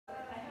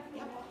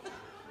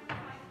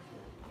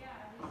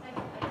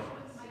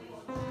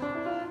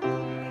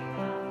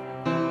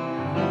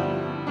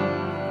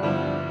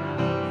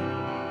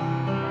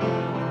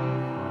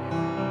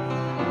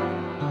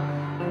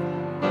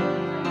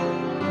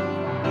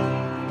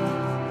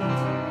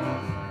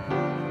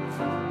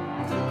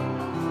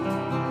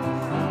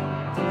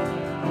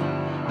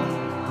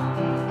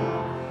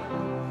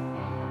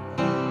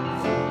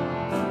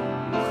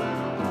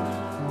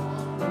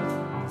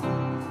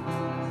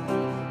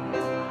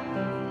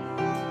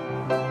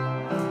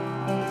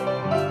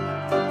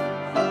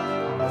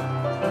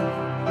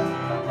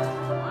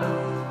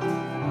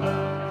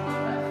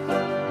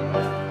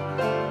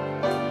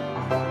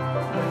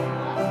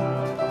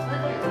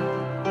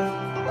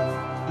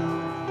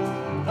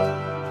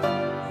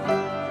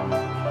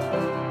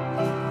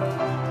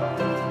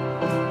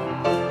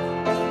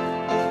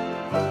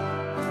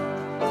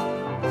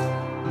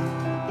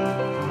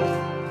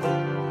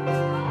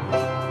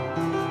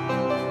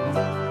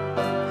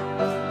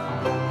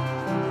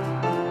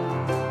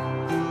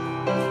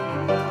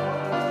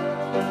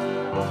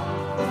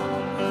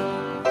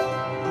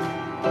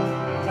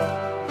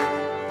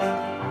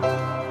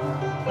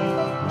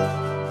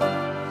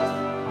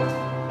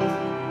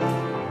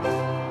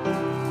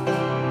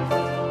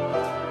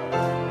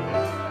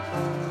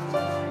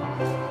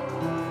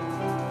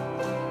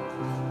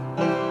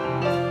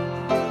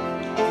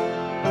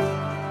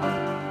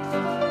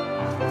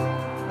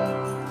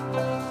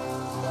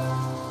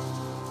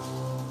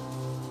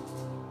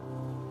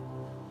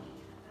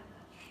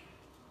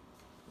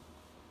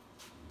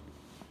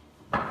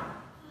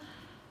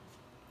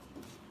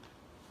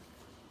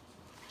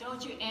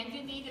don't you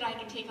envy me that I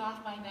can take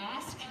off my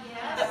mask?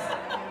 Yes.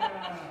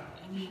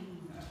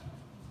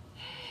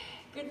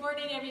 Good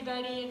morning,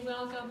 everybody, and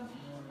welcome.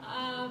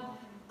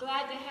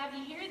 Glad to have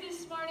you here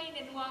this morning,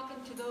 and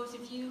welcome to those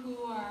of you who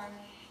are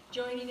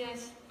joining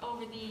us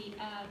over the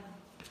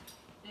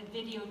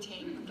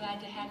videotape. We're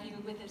glad to have you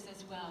with us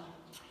as well.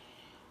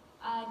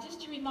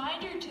 Just a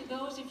reminder to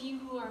those of you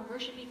who are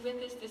worshiping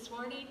with us this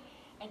morning,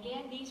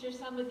 again, these are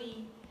some of the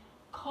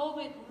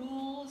COVID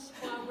rules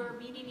while we're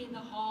meeting in the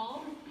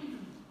hall.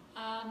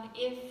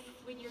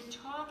 When you're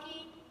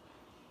talking,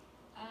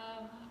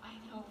 I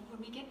know when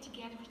we get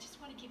together, we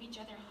just want to give each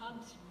other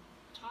hugs, and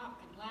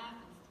talk and laugh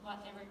and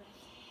whatever.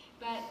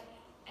 But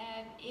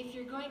if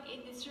you're going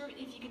in the service,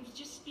 if you could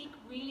just speak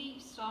really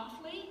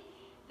softly,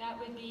 that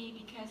would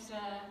be because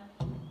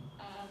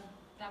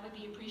that would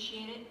be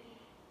appreciated.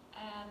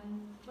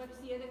 What's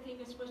the other thing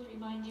I'm supposed to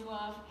remind you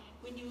of?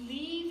 When you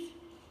leave,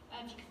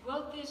 if you could go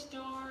out this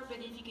door, but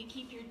if you could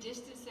keep your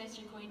distance as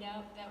you're going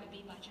out, that would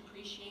be much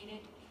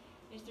appreciated.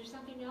 Is there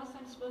something else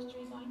I'm supposed to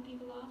remind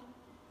people of?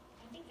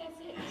 I think that's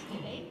it,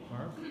 isn't it, eh?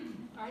 Barb?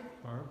 Pardon?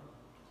 Barb?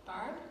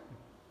 Barb?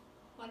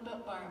 What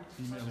about Barb?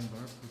 Emailing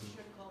Barb?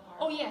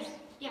 Oh, yes,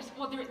 yes.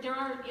 Well, there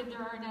are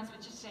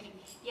announcements. Just a second.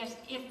 Yes,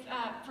 if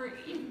for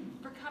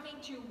coming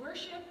to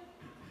worship,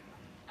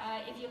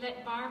 if you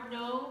let Barb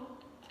know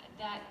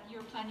that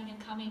you're planning on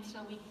coming, so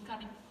we can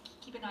kind of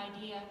keep an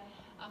idea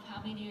of how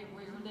many.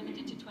 We're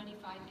limited to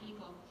 25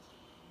 people.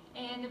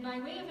 And by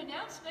way of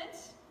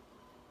announcements,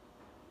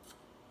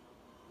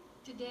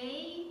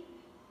 today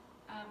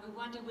we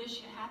want to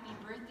wish a happy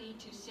birthday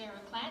to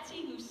Sarah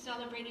Clancy, who's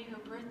celebrating her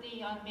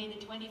birthday on May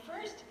the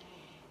 21st.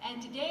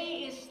 And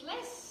today is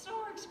Les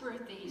Sorg's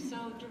birthday.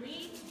 So,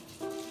 Doreen,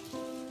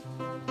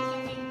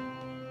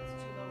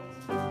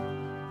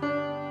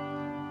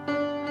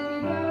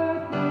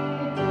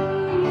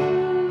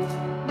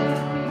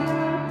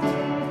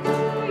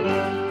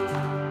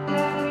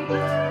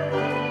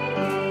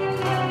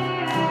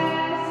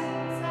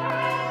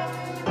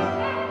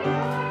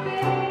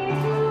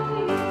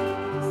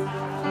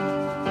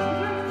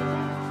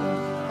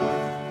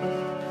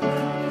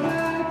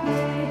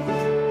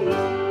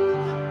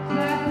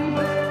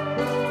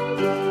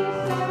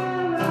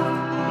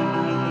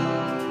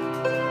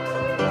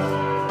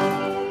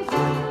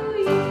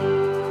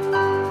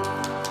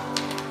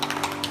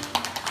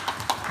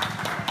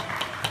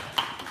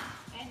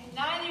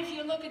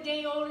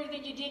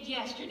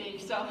 yesterday,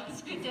 so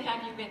it's good to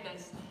have you with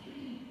us.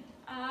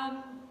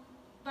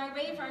 By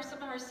way of some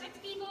of our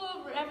sick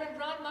people, Reverend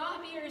Ron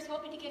Mahabir is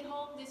hoping to get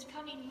home this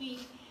coming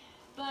week,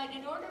 but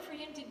in order for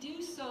him to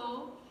do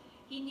so,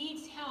 he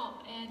needs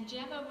help, and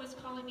Gemma was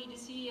calling me to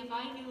see if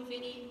I knew of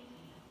any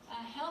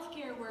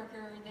healthcare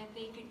worker that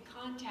they could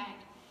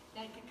contact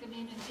that could come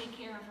in and take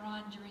care of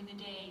Ron during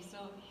the day. So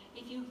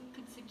if you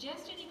could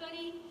suggest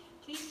anybody,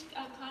 please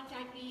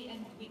contact me,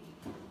 and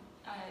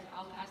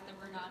I'll pass the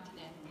word on to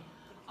them.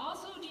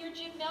 Also, dear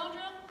Jim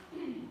Meldrum,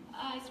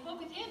 I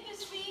spoke with him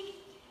this week.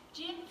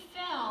 Jim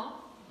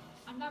fell.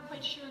 I'm not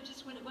quite sure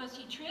just when it was.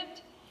 He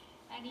tripped,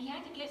 and he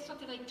had to get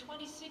something like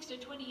 26 or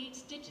 28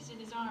 stitches in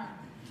his arm.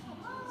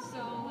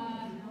 So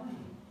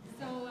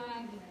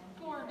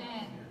poor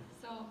man.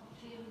 So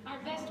our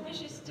best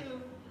wishes to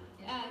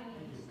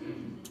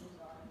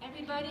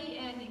everybody,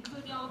 and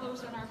including all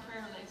those on our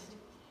prayer list.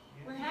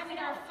 We're having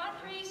our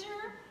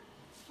fundraiser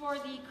for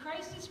the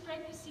Crisis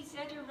Pregnancy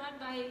Center run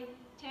by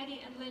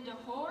Teddy and Linda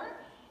Hoare.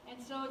 And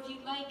so if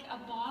you'd like a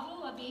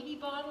bottle, a baby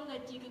bottle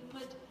that you can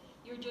put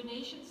your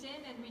donations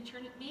in and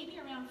return it maybe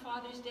around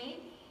Father's Day.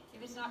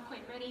 If it's not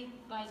quite ready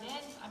by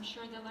then, I'm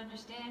sure they'll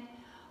understand.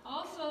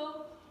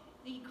 Also,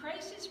 the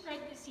Crisis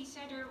Pregnancy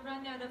Center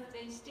run out of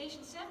the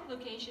Station 7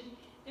 location,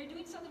 they're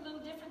doing something a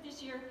little different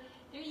this year.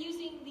 They're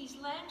using these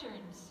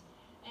lanterns,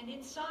 and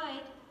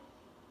inside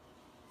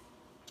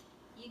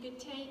you could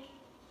take,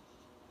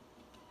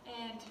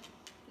 and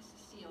this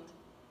is sealed,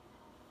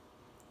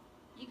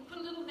 you can put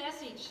a little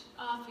message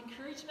of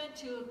encouragement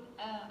to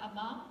a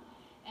mom,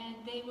 and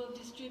they will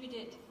distribute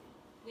it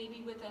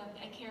maybe with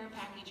a care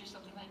package or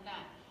something like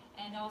that,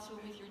 and also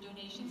with your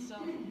donations. So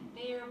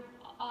they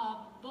are,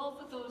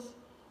 both of those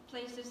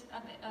places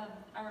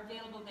are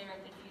available there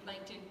if you'd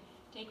like to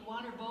take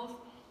one or both,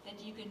 that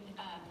you can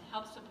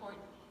help support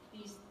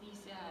these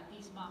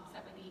moms.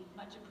 That would be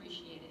much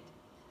appreciated.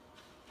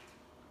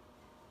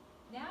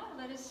 Now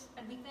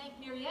and we thank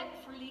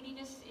Mariette for leading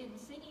us in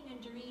singing and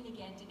Doreen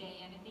again today,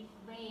 and I think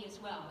Ray as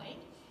well,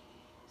 right?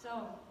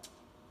 So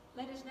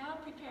let us now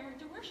prepare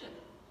to worship.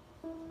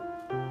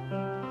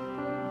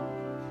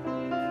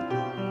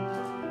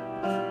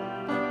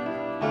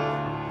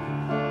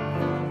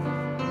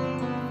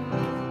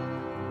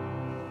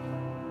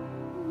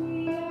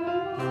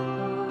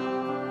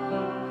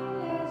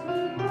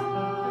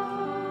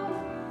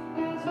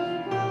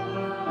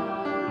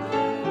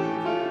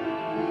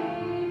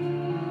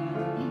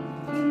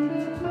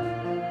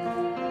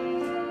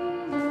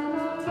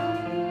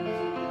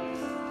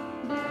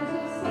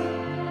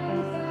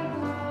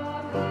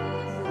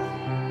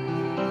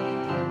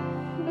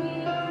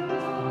 We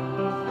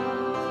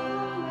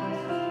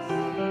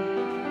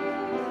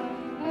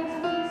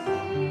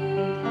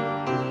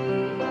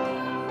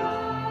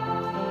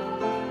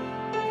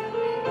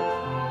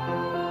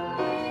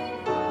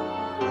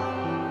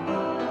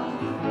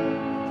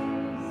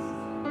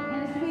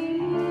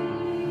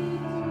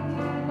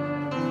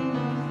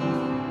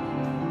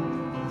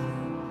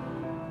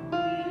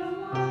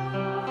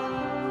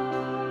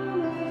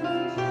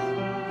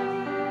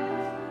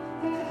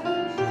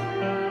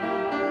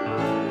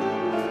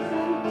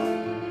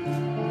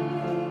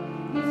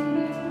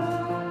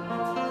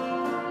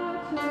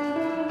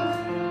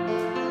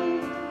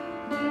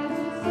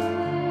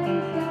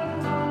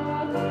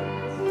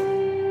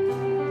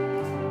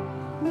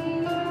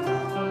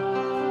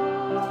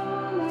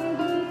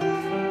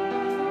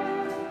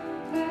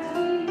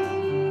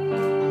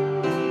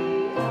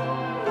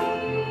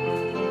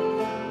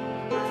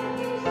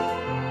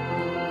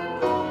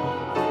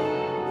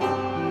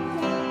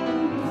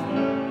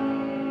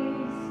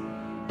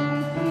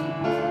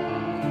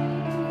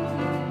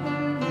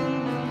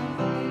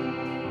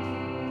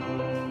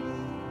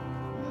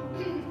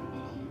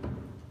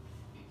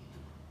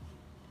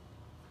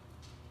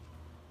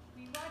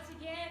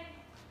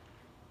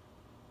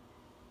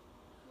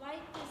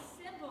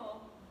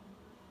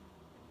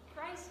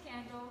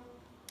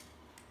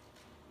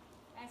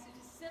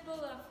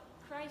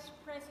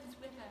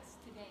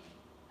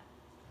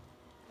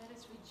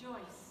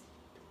rejoice.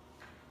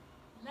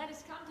 Let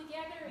us come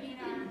together in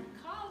our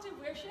call to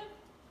worship,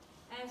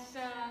 as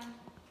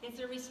it's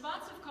a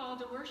responsive call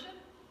to worship,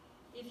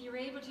 if you're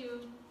able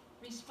to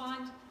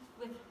respond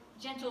with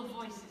gentle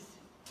voices.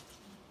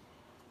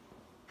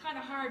 Kind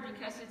of hard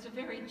because it's a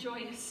very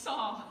joyous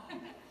song.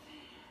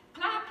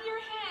 Clap your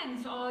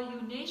hands, all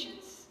you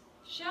nations.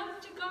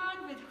 Shout to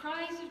God with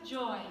cries of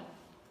joy.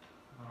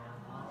 Our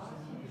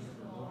awesome is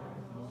the Lord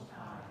Most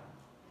High,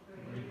 the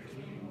great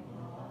King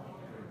of all the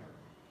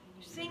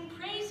earth. Sing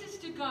praises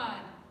to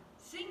God.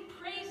 Sing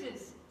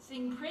praises.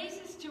 Sing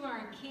praises to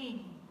our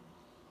King.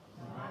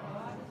 God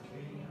is the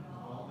King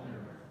of all the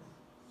earth.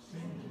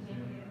 Sing to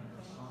him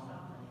a song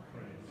of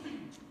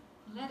praise.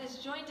 Let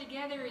us join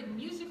together in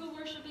musical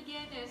worship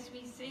again as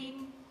we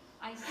sing,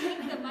 I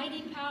Sing the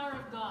Mighty Power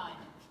of God.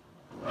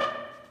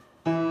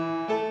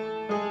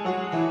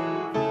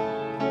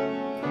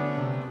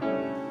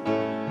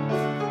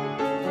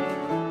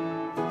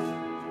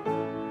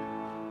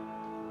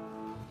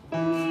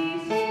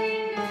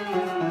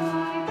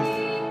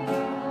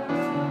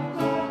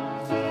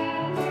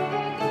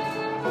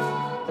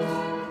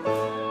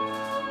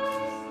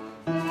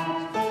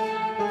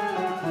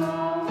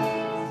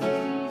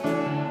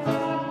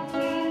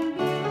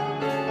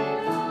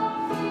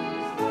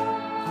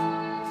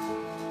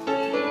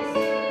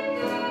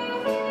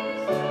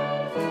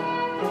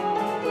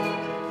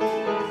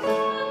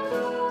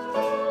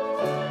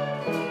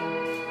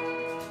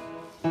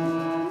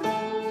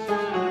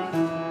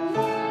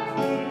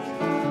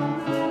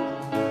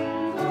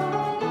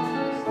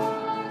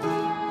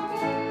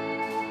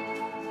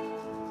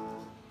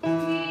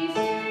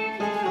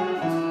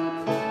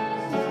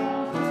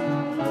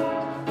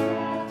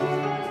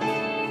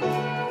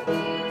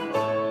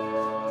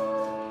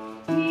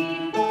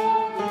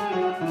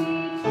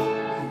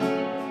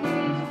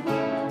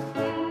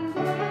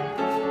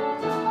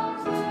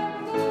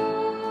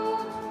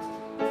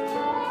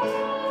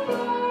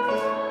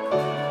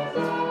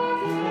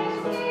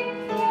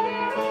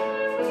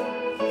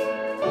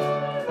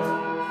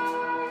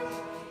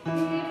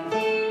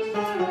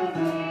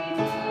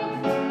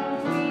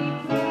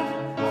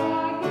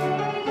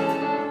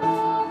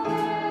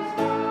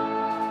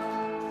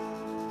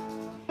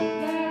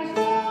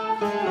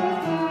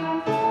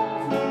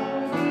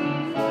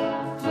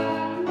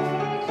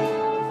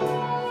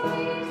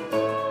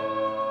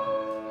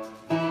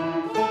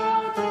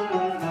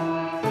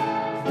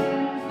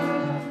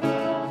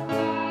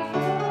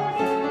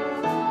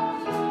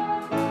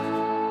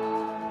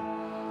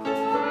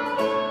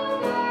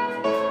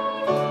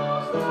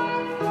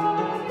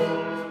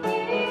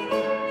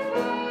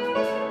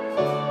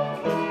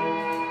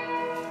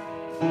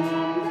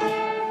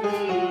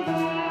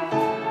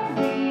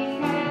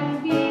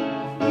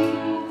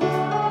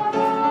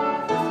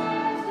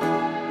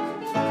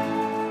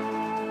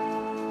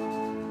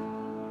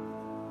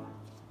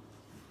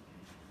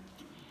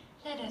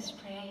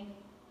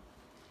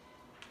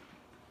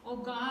 O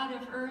God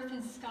of earth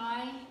and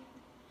sky,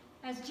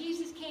 as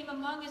Jesus came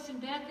among us in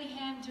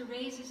Bethlehem to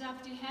raise us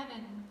up to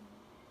heaven,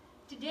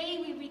 today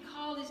we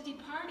recall his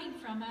departing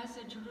from us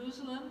at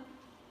Jerusalem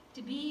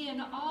to be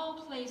in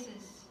all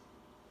places.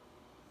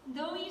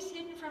 Though he is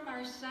hidden from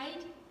our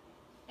sight,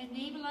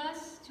 enable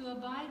us to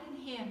abide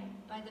in him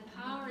by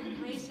the power and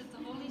grace of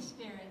the Holy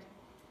Spirit,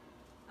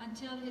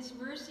 until his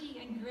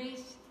mercy and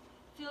grace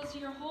fills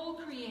your whole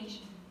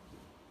creation.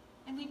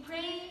 And we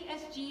pray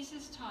as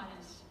Jesus taught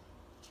us.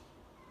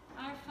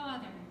 Our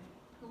Father,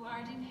 who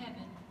art in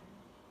heaven,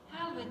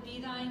 hallowed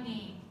be thy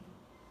name.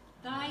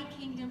 Thy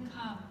kingdom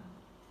come.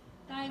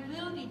 Thy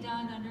will be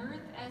done on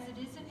earth as it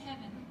is in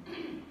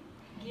heaven.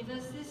 Give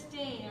us this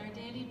day our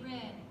daily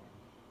bread,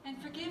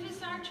 and forgive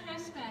us our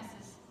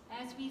trespasses,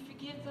 as we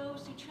forgive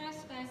those who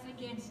trespass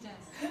against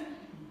us.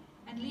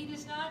 And lead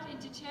us not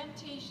into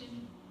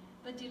temptation,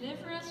 but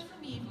deliver us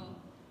from evil.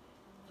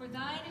 For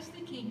thine is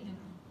the kingdom,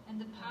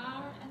 and the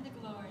power, and the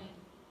glory,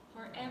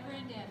 forever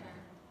and ever.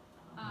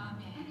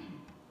 Amen.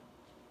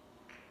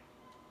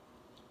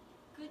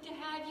 Good to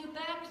have you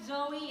back,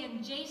 Zoe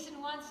and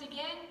Jason, once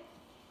again.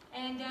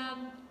 And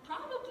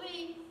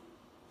probably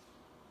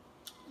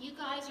you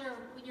guys are,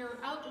 when you're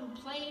out and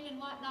playing and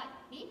whatnot,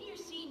 maybe you're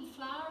seeing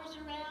flowers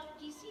around.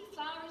 Do you see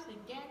flowers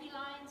like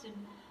dandelions and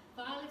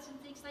violets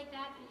and things like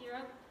that when you're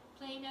out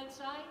playing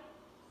outside?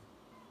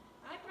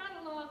 I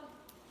brought along,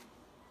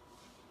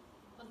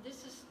 well,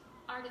 this is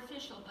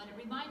artificial, but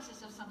it reminds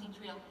us of something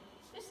real.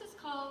 This is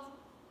called,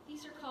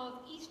 these are called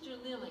Easter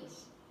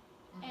lilies.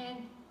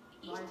 And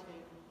My favorite.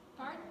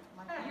 pardon?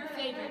 My favorite. Your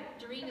favorite.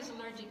 Doreen is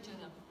allergic to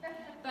them.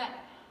 But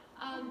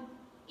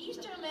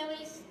Easter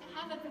lilies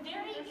have a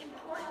very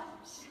important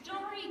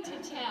story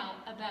to tell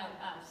about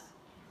us,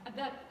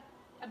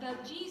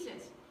 about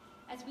Jesus.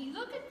 As we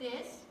look at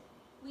this,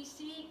 we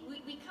see,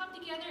 we come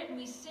together and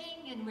we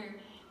sing, and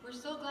we're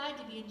so glad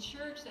to be in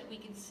church that we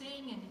can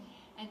sing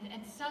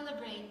and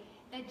celebrate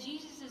that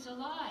Jesus is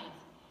alive.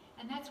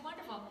 And that's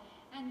wonderful.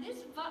 And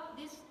this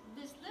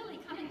lily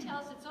kind of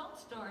tells its own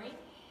story,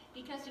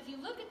 because if you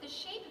look at the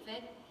shape of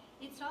it,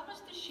 it's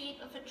almost the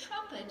shape of a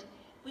trumpet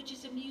which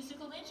is a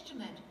musical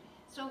instrument.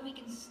 So we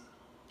can,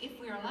 if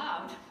we're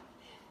allowed,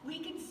 we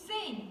can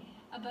sing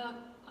about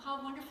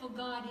how wonderful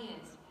God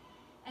is.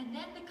 And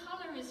then the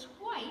color is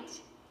white,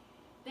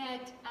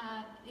 that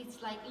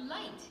it's like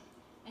light.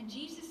 And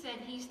Jesus said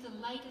he's the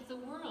light of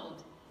the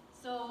world.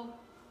 So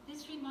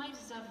this reminds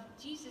us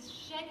of Jesus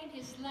shedding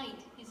his light,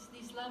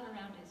 his love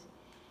around us.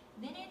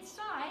 And then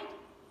inside,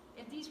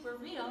 if these were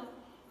real,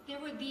 there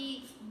would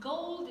be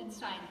gold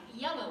inside,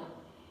 yellow,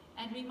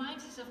 and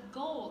reminds us of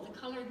gold, the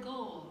color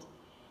gold.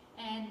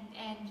 And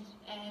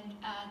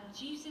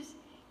Jesus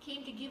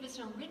came to give us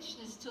a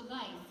richness to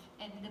life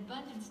and an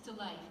abundance to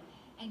life.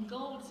 And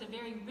gold is a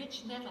very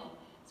rich metal,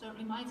 so it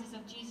reminds us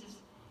of Jesus,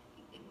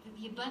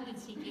 the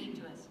abundance he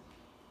gave to us.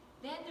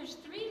 Then there's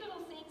three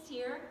little things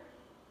here.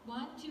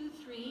 1, 2,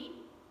 3.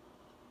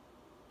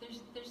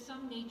 There's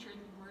some nature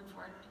word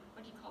for it.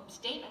 What do you call them?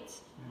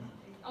 Statements.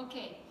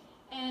 Okay.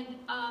 And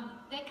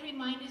that can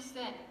remind us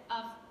that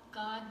of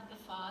God the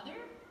Father,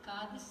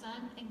 God the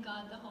Son, and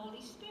God the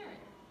Holy Spirit.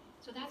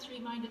 So that's a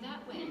reminder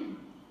that way.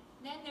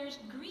 Then there's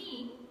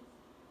green.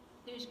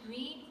 There's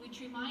green,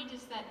 which reminds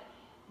us that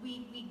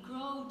we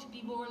grow to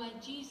be more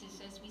like Jesus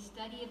as we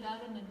study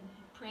about him and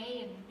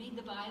pray and read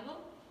the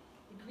Bible.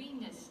 The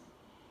greenness.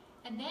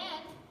 And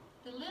then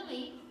the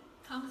lily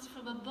comes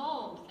from a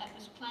bulb that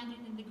was planted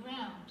in the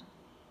ground,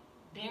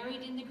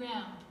 buried in the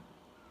ground.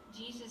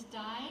 Jesus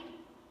died.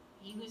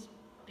 He was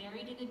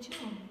buried in a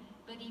tomb,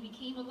 but he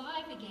became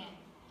alive again.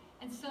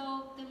 And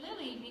so the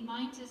lily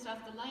reminds us of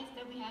the life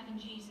that we have in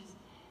Jesus,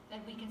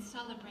 that we can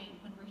celebrate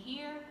when we're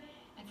here.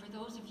 And for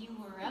those of you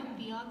who are out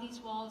beyond these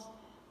walls,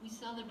 we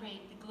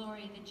celebrate the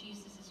glory that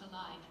Jesus is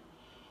alive.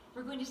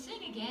 We're going to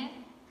sing again.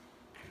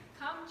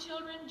 Come,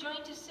 children,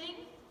 join to sing.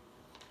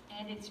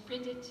 And it's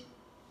printed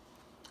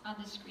on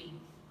the screen.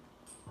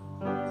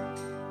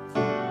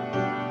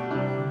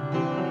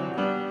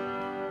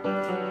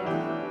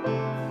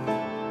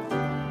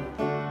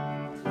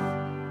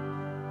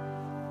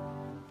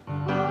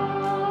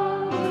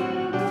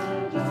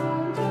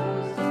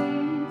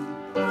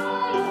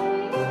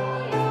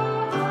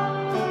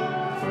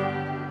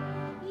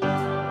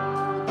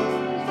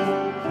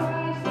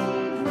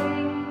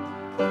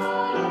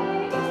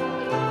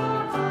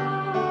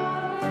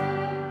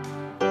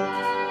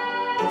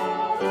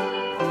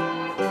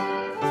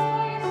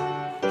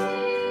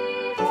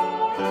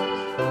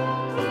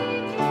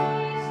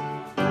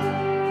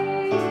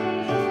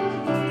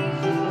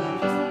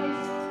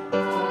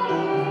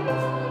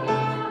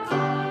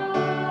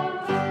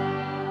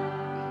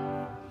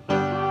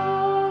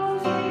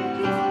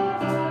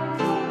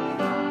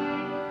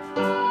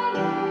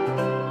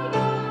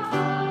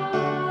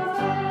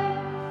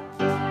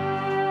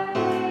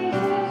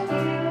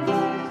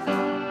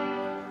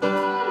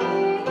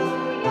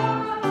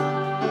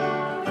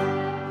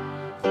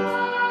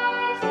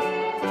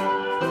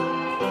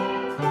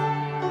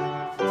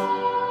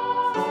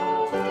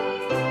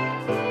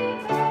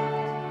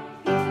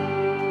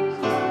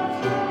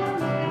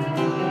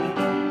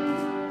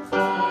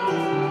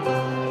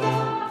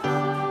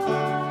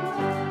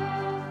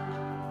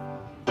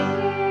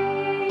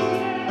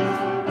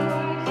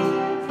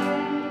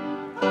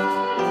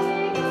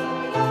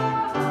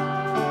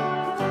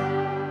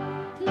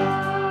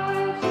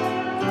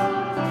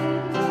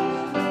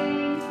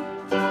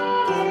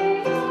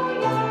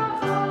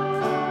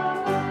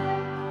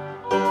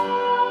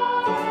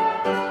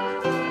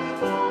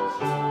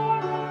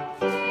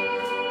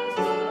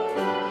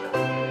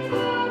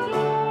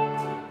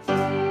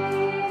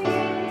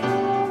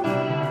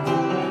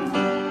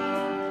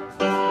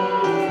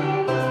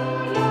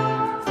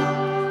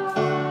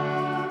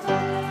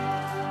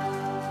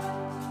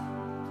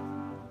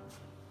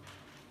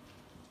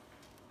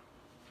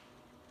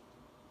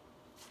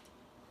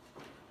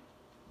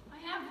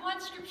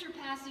 Scripture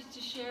passage to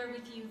share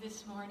with you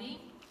this morning.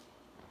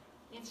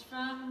 It's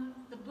from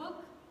the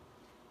book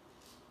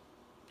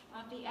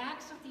of the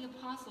Acts of the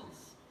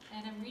Apostles,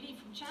 and I'm reading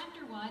from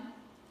chapter 1,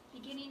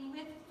 beginning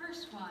with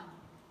verse 1.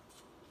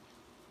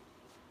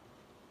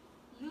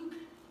 Luke,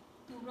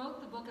 who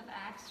wrote the book of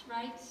Acts,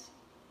 writes,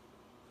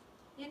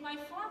 "In my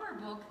former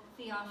book,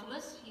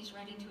 Theophilus," he's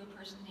writing to a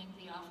person named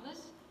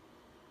Theophilus,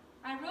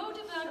 "I wrote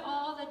about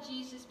all that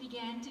Jesus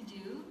began to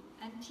do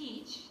and to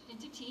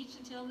teach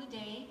until the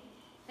day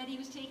that he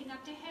was taken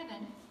up to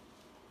heaven,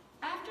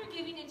 after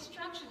giving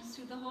instructions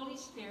through the Holy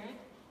Spirit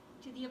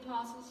to the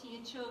apostles he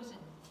had chosen.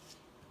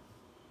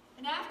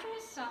 And after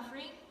his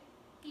suffering,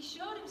 he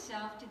showed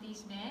himself to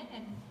these men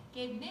and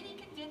gave many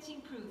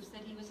convincing proofs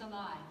that he was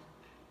alive.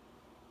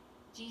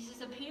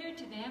 Jesus appeared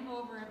to them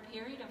over a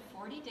period of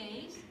 40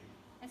 days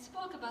and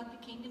spoke about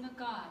the kingdom of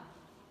God.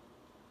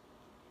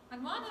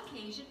 On one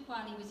occasion,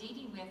 while he was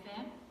eating with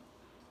them,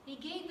 he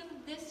gave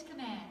them this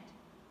command: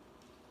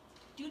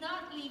 'Do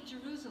not leave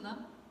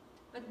Jerusalem,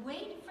 but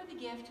wait for the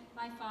gift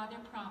my Father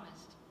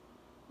promised,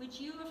 which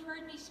you have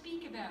heard me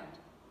speak about.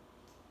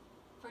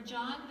 For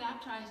John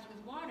baptized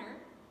with water,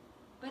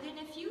 but in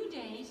a few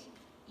days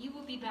you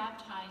will be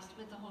baptized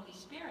with the Holy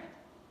Spirit.'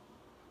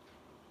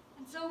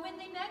 And so when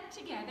they met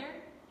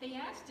together, they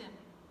asked him,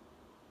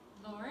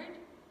 Lord,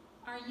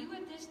 are you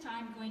at this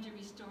time going to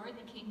restore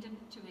the kingdom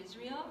to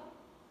Israel?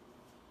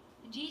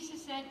 And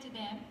Jesus said to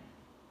them,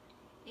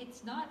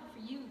 it's not for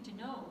you to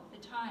know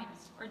the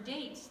times or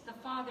dates the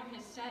Father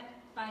has set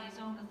by his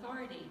own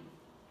authority,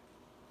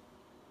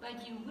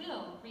 but you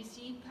will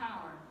receive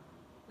power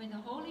when the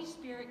Holy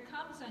Spirit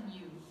comes on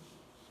you,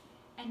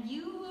 and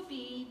you will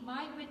be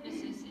my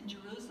witnesses in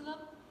Jerusalem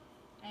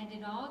and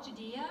in all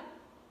Judea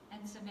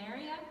and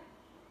Samaria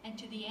and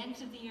to the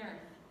ends of the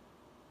earth.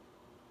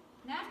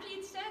 And after he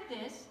had said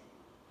this,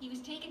 he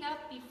was taken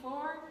up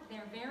before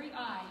their very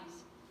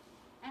eyes,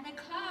 and a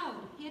cloud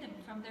hid him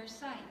from their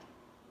sight.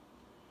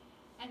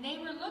 And they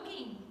were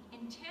looking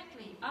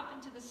intently up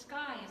into the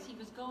sky as he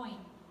was going,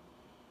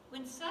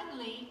 when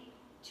suddenly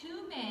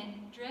 2 men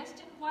dressed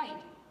in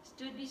white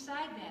stood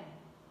beside them.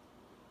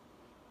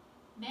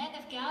 Men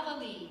of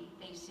Galilee,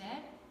 they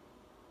said,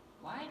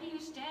 why do you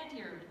stand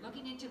here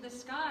looking into the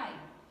sky?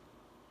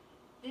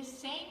 This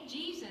same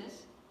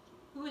Jesus,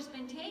 who has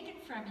been taken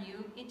from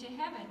you into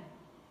heaven,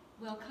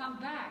 will come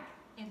back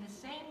in the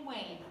same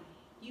way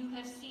you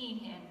have seen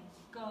him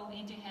go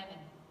into heaven.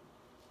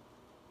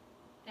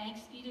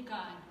 Thanks be to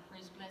God for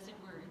his blessed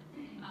word.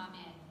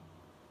 Amen.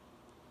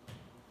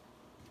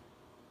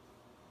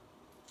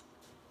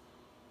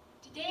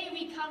 Today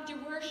we come to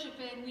worship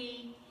and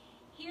we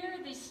hear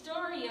the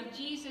story of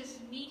Jesus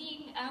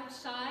meeting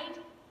outside,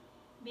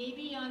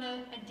 maybe on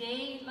a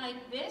day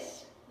like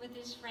this with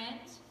his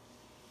friends,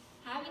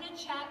 having a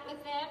chat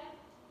with them,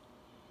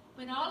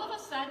 when all of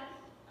a sudden,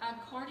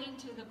 according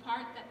to the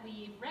part that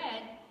we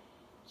read,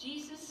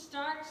 Jesus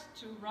starts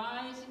to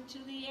rise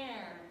into the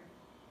air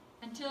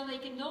until they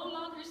can no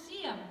longer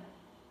see him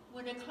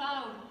when a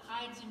cloud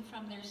hides him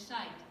from their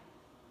sight.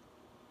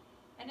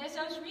 And as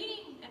I was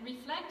reading and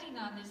reflecting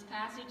on this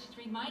passage, it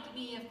reminded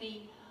me of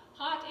the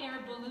hot air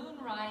balloon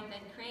ride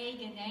that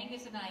Craig and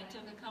Angus and I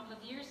took a couple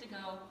of years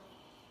ago,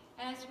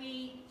 as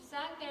we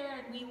sat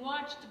there and we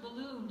watched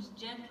balloons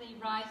gently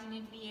rising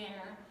into the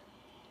air,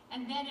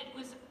 and then it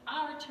was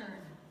our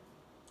turn.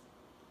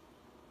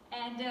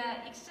 And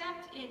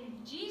except in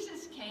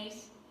Jesus'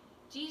 case,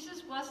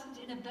 Jesus wasn't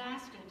in a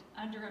basket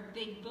under a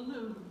big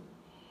balloon.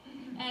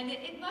 And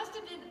it must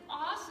have been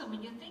awesome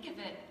when you think of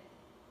it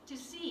to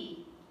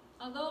see.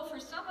 Although for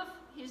some of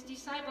his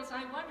disciples,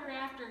 I wonder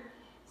after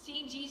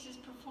seeing Jesus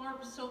perform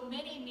so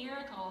many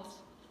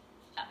miracles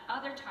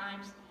other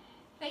times,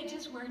 they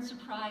just weren't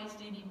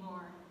surprised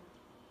anymore.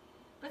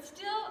 But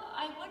still,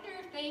 I wonder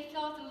if they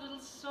felt a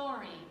little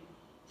sorry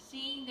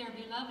seeing their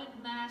beloved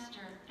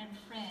master and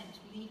friend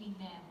leaving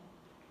them.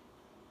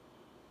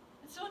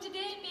 And so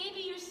today,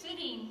 maybe you're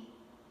sitting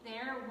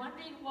there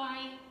wondering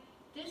why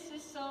this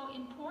is so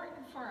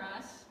important for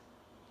us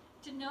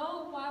to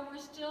know while we're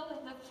still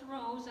in the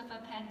throes of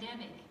a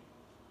pandemic.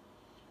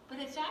 But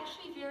it's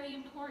actually very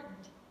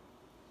important.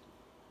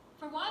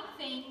 For one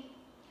thing,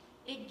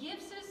 it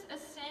gives us a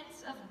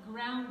sense of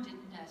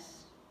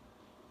groundedness.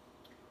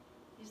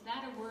 Is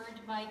that a word?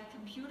 My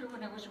computer,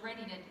 when I was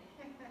writing it,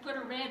 put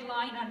a red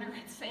line under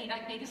it saying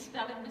I made a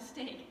spelling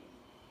mistake.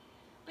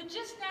 But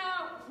just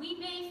now, we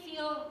may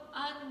feel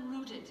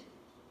unrooted.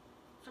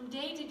 From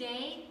day to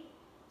day,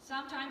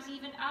 sometimes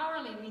even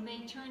hourly, we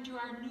may turn to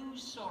our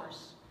news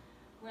source,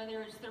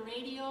 whether it's the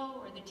radio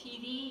or the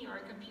TV or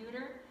a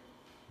computer,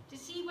 to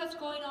see what's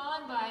going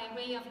on by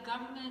way of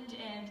government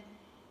and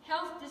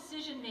health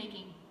decision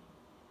making.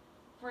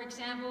 For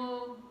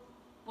example,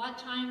 what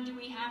time do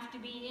we have to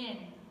be in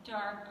to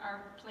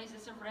our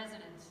places of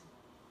residence?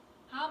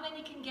 How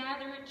many can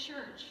gather at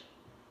church?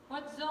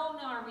 What zone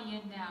are we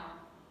in now?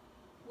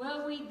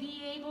 Will we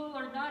be able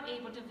or not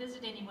able to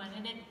visit anyone?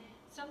 And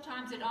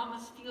sometimes it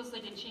almost feels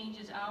like it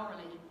changes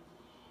hourly.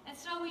 And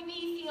so we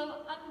may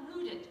feel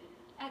unrooted,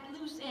 at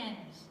loose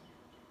ends.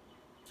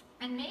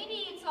 And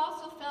maybe it's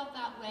also felt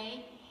that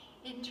way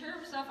in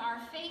terms of our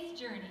faith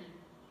journey.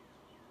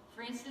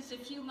 For instance, a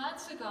few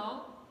months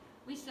ago,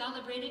 we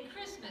celebrated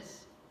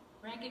Christmas,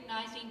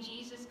 recognizing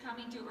Jesus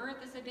coming to earth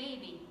as a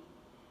baby.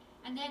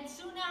 And then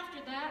soon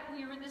after that,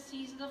 we were in the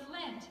season of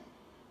Lent,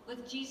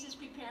 with Jesus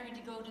preparing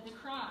to go to the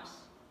cross.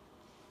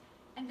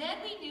 And then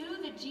we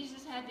knew that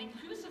Jesus had been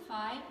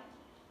crucified,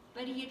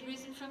 but he had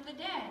risen from the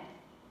dead,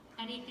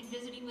 and he'd been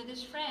visiting with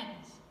his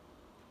friends.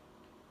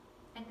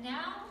 And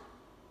now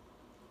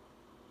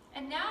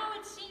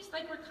it seems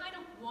like we're kind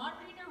of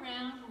wandering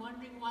around,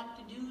 wondering what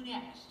to do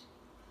next.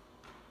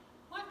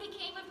 What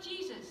became of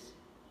Jesus?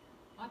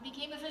 What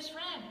became of his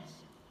friends?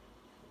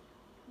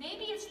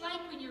 Maybe it's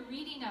like when you're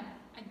reading a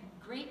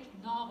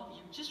great novel,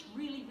 you're just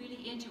really,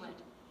 really into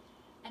it.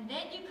 And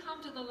then you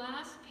come to the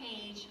last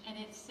page and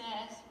it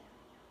says,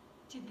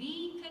 to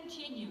be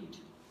continued.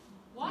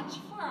 Watch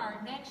for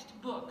our next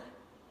book.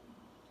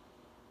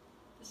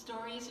 The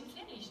story isn't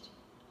finished.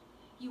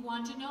 You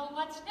want to know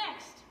what's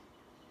next.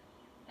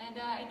 And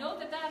I know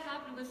that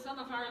happened with some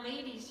of our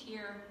ladies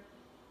here,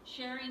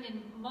 sharing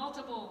in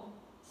multiple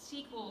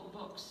sequel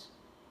books.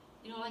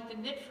 You know, like the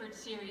Mitford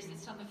series that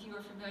some of you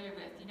are familiar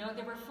with. You know,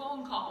 there were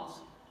phone calls.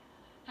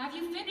 Have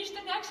you finished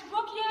the next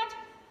book yet?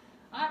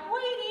 I'm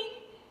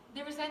waiting.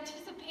 there was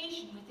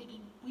anticipation. We're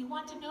thinking, we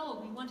want to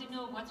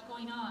know what's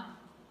going on.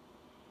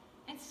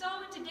 And so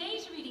in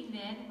today's reading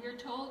then, we're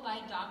told by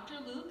Dr.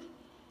 Luke,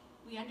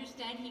 we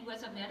understand he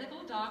was a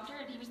medical doctor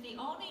and he was the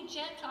only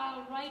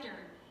Gentile writer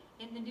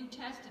in the New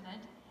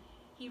Testament.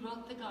 He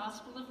wrote the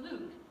Gospel of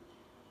Luke.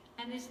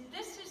 And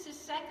this is his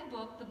second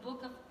book, the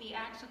book of the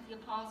Acts of the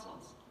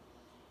Apostles.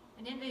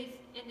 And in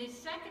his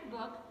second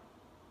book,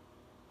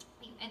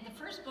 in the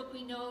first book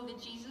we know that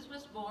Jesus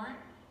was born,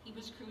 he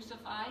was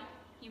crucified,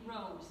 he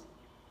rose.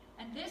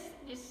 And this,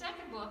 his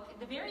second book, at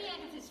the very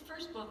end of his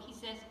first book, he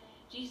says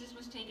Jesus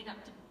was taken up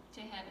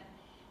to heaven.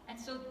 And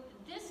so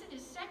this in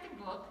his second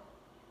book,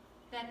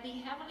 that the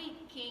heavenly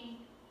king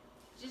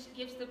just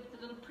gives the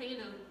little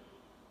prelude,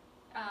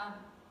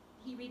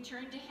 he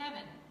returned to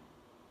heaven,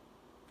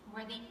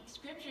 where the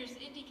scriptures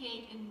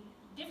indicate in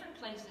different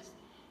places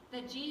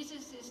that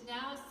Jesus is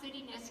now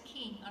sitting as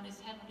king on his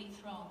heavenly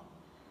throne.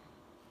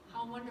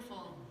 How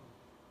wonderful.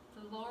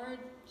 The Lord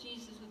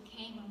Jesus who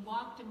came and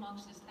walked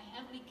amongst us, the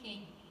heavenly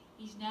king,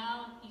 he's there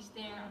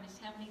on his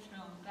heavenly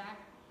throne,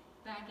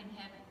 back in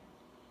heaven.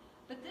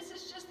 But this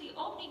is just the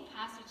opening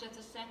passage of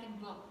the second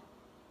book.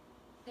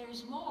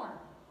 There's more.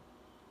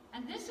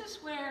 And this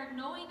is where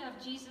knowing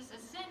of Jesus'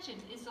 ascension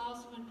is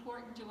also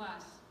important to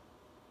us.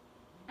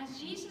 As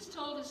Jesus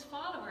told his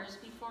followers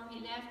before he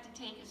left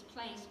to take his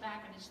place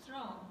back on his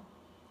throne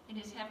in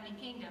his heavenly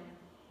kingdom,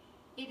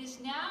 it is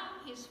now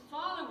his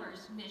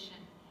followers' mission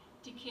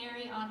to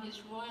carry on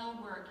his royal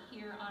work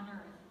here on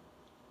earth.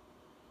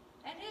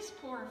 And his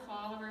poor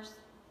followers,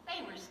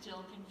 they were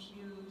still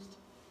confused,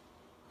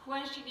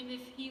 questioning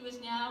if he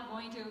was now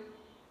going to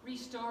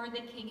restore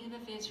the kingdom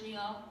of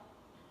Israel.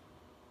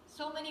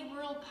 So many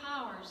world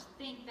powers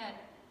think that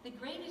the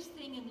greatest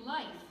thing in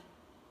life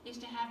is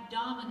to have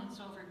dominance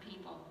over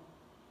people.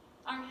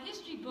 Our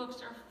history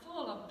books are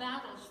full of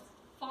battles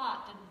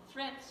fought and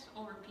threats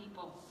over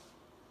people.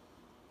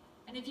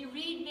 And if you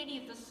read many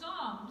of the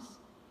Psalms,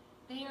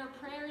 they are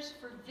prayers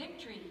for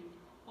victory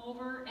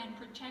over and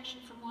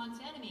protection from one's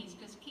enemies,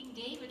 because King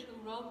David,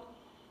 who wrote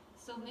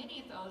so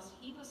many of those,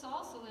 he was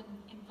also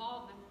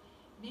involved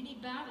with many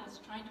battles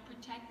trying to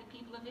protect the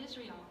people of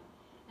Israel.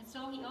 And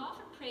so he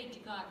often prayed to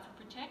God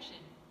for protection.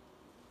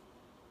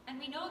 And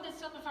we know that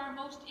some of our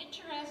most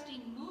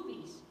interesting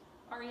movies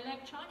or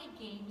electronic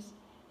games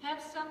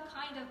have some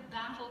kind of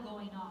battle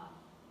going on.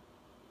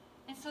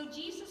 And so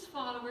Jesus'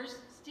 followers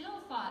still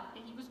thought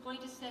that he was going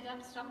to set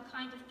up some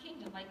kind of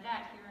kingdom like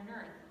that here on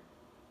earth.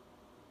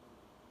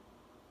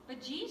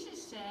 But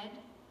Jesus said,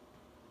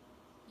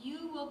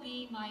 "You will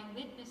be my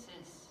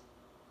witnesses."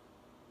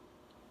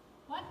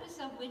 What does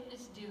a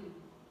witness do?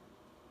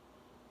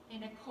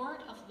 In a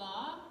court of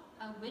law,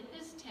 a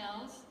witness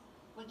tells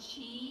what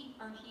she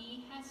or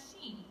he has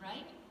seen,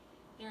 right?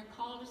 They're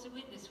called as a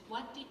witness.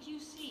 What did you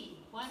see?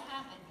 What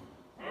happened?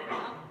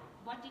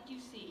 What did you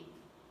see?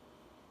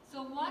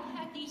 So what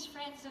had these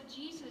friends of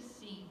Jesus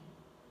seen?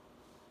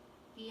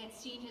 They had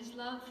seen his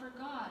love for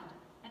God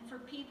and for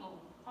people,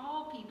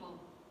 all people.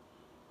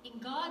 In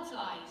God's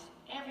eyes,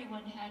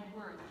 everyone had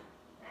worth.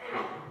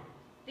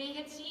 They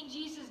had seen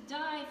Jesus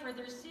die for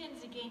their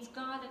sins against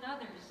God and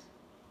others.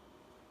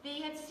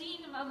 They had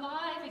seen him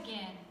alive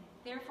again,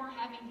 therefore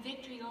having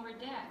victory over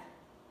death.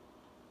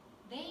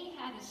 They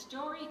had a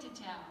story to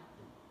tell,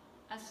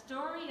 a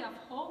story of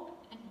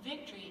hope and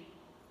victory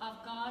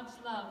of God's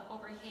love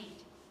over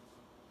hate.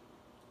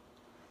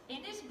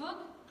 In his book,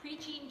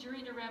 Preaching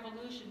During the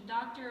Revolution,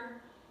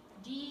 Dr.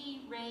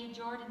 D. Ray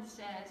Jordan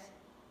says,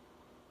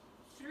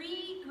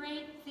 3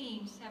 great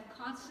themes have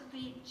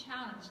constantly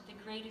challenged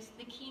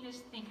the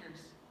keenest thinkers.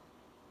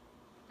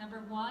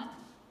 Number 1,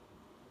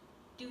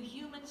 do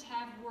humans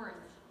have worth?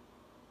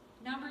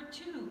 Number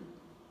 2,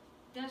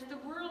 does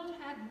the world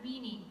have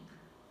meaning?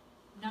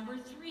 Number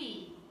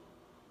 3,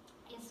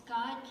 is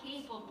God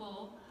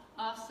capable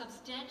of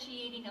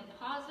substantiating a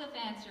positive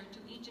answer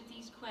to each of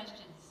these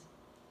questions?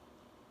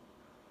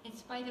 In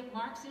spite of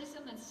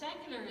Marxism and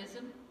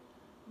secularism,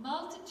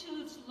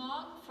 multitudes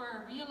long for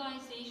a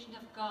realization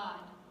of God.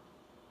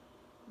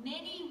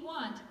 Many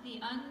want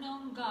the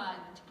unknown God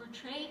to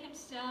portray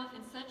himself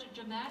in such a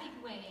dramatic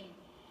way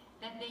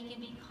that they can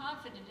be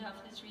confident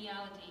of his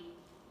reality.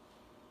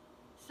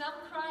 Some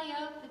cry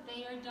out that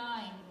they are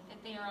dying,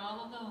 that they are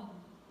all alone.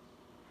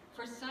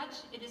 For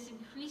such, it is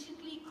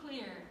increasingly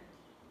clear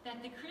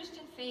that the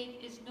Christian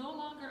faith is no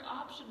longer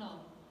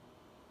optional.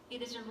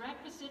 It is a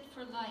requisite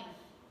for life.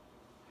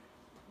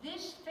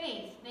 This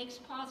faith makes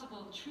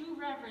possible true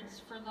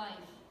reverence for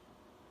life.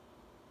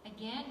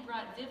 Again,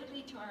 brought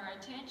vividly to our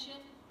attention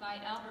by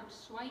Albert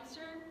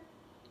Schweitzer,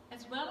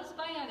 as well as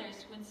by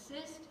others who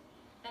insist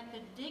that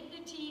the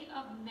dignity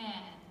of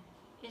man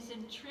is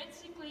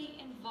intrinsically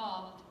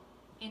involved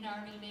in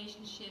our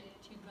relationship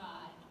to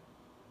God.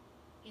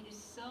 It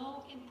is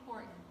so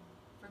important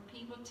for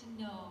people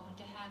to know and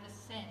to have a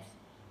sense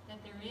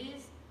that there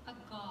is a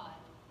God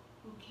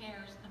who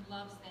cares and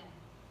loves them.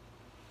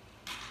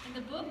 In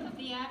the book of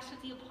the Acts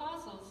of the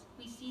Apostles,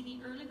 we see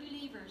the early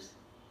believers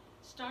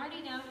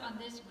starting out on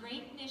this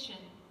great mission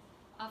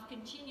of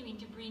continuing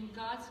to bring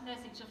God's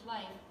message of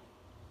life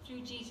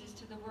through Jesus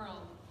to the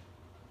world.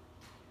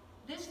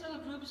 This little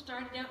group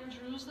started out in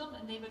Jerusalem,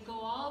 and they would go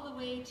all the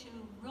way to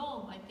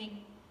Rome, I think,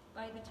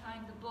 by the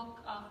time the book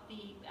of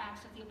the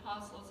Acts of the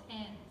Apostles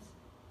ends.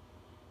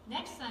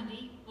 Next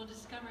Sunday, we'll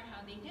discover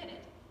how they did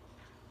it.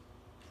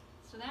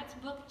 So that's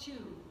book 2.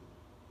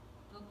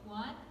 Book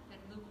 1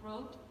 that Luke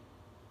wrote,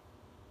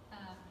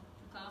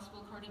 the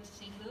Gospel according to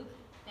St. Luke.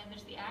 Then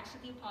there's the Acts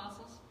of the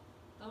Apostles,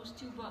 those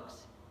 2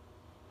 books.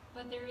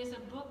 But there is a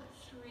book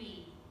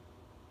 3,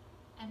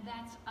 and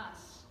that's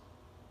us.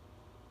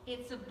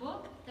 It's a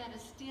book that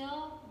is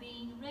still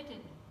being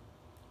written.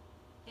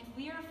 If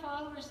we are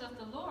followers of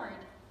the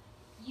Lord,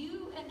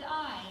 you and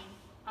I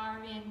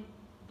are in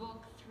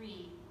book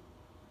 3.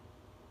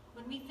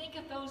 When we think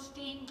of those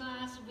stained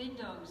glass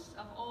windows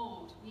of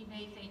old, we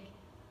may think,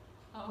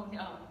 oh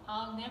no,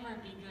 I'll never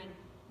be good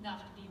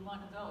enough to be one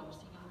of those.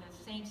 You know,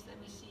 the saints that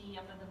we see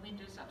up in the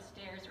windows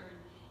upstairs or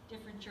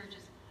different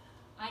churches.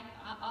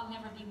 I'll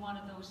never be one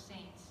of those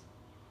saints.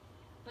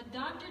 But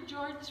Dr.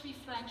 Jordan's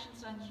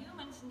reflections on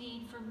humans'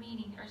 need for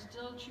meaning are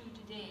still true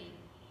today.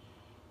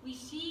 We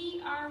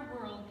see our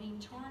world being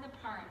torn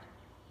apart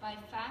by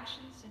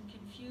factions and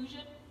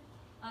confusion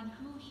on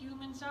who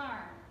humans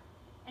are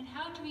and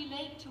how to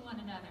relate to one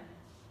another.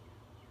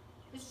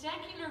 The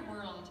secular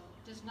world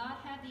does not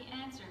have the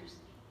answers,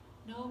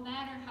 no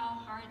matter how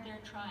hard they're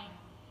trying.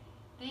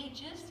 They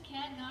just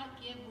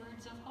cannot give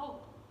words of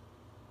hope,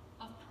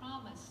 of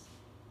promise,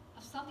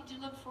 of something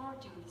to look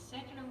forward to. The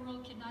secular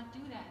world cannot do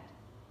that.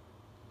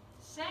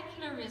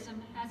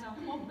 Secularism has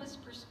a hopeless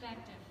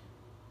perspective.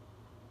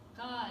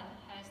 God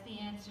has the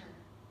answer.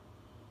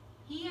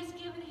 He has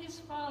given his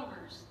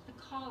followers the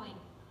calling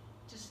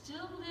to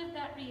still live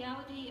that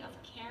reality of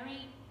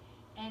caring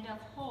and of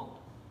hope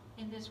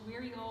in this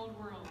weary old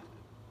world.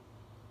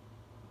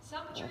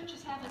 Some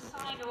churches have a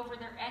sign over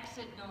their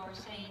exit door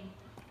saying,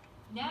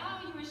 "Now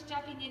you are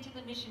stepping into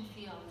the mission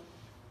field,"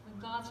 when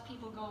God's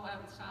people go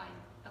outside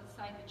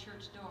the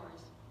church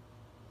doors.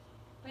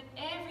 But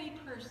every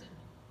person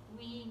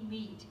we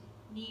meet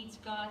needs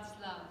God's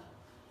love,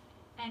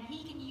 and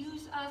he can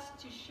use us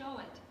to show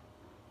it.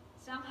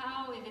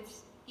 Somehow, if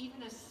it's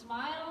even a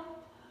smile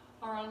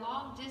or a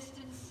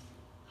long-distance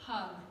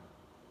hug.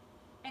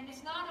 And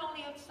it's not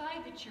only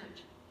outside the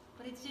church,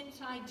 but it's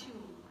inside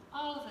too.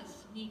 All of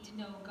us need to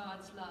know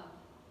God's love.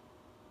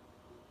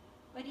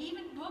 But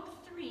even book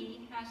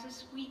 3 has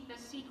a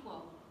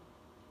sequel.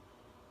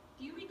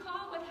 Do you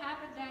recall what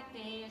happened that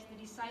day as the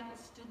disciples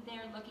stood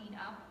there looking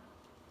up?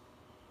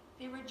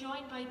 They were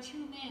joined by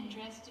 2 men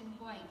dressed in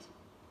white.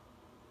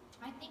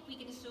 I think we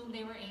can assume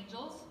they were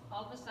angels.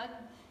 All of a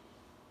sudden,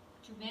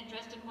 2 men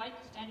dressed in white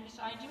standing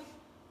beside you.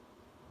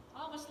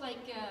 Almost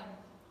like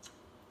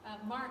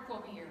Mark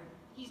over here.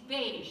 He's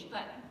beige,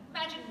 but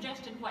imagine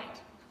dressed in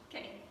white.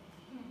 Okay.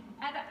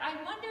 And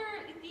I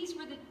wonder if these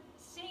were the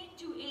same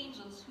 2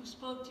 angels who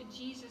spoke to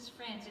Jesus'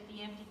 friends at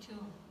the empty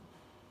tomb.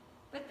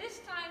 But this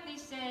time they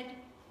said,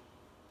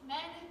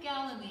 "Man of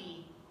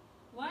Galilee,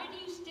 why do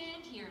you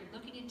stand here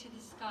looking into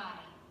the sky?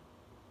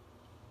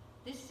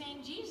 This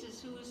same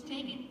Jesus who was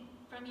taken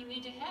from you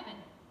into heaven,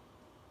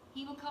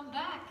 he will come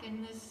back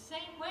in the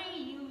same way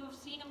you have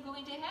seen him go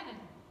into heaven."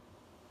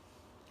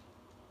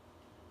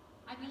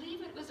 I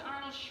believe it was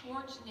Arnold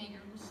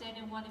Schwarzenegger who said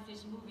in one of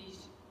his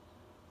movies,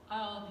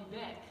 "I'll be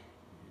back."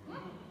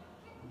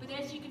 But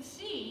as you can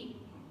see,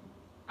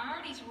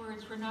 Arnie's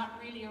words were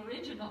not really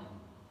original.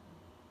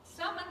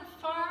 Someone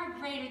far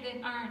greater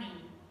than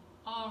Arnie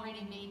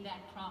already made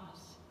that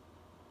promise.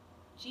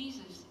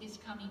 Jesus is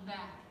coming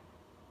back.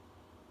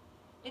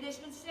 It has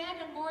been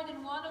said on more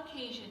than one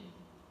occasion,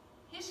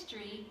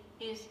 history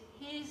is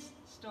his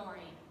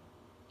story.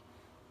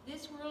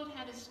 This world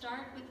had a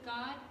start with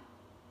God.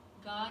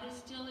 God is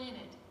still in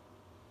it.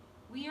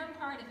 We are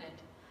part of it.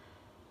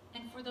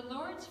 And for the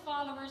Lord's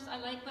followers, I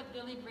like what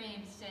Billy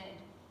Graham said.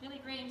 Billy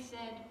Graham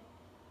said,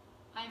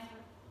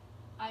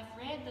 I've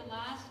read the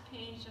last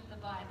page of the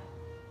Bible.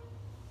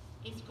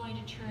 It's going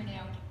to turn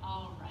out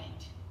all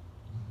right.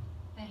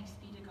 Thanks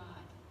be to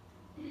God.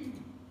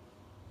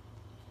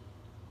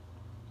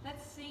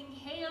 Let's sing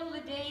 "Hail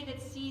the Day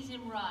That Sees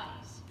Him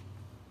Rise."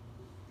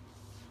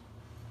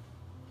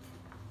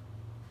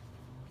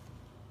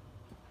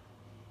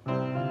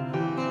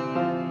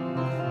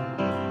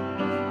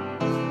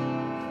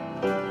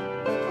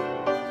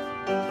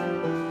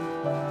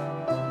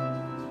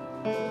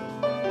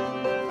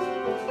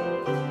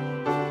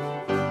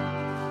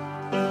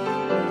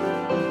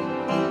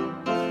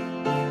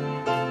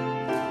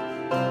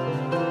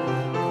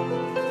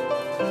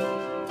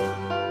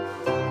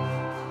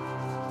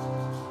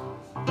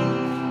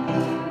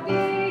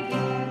 Day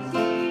that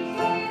sees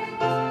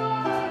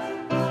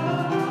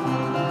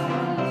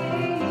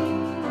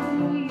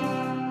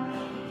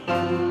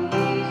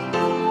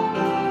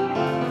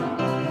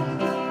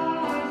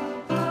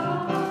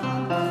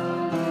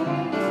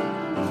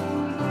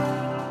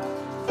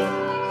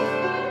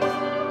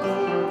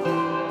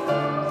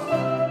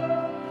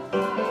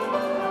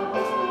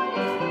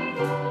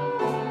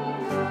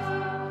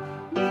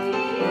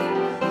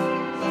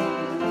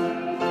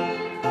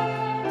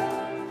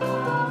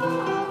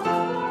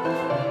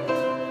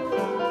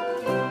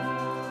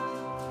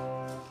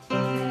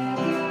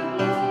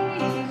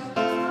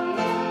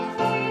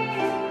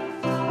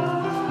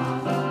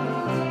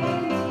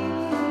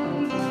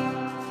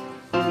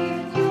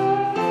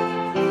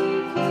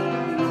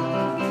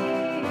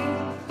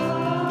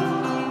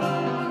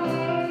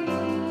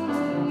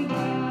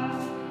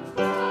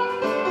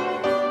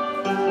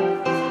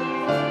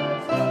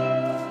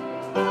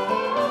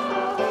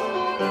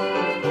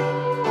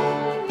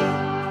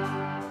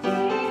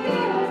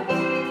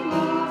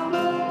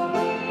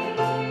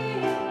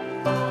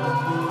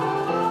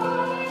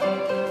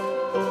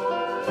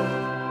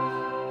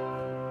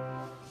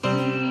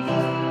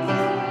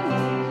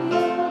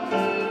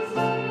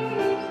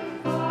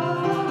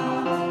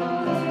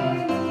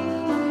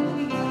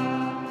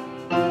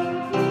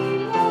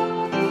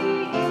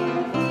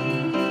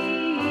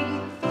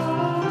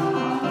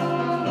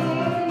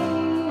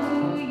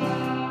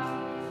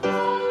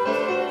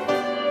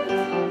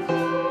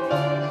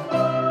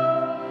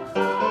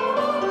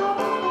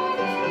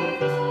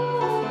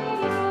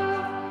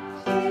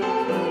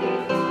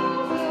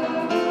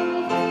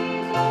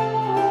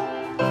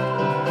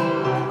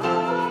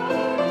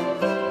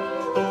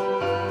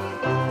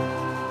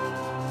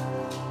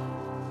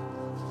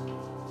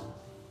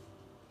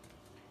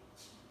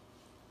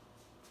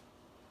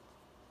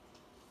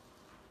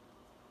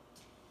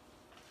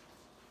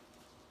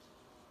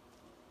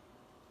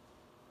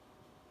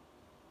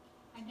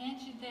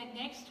mentioned that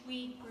next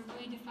week we're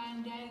going to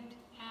find out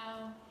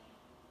how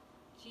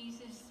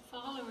Jesus'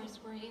 followers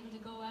were able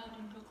to go out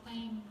and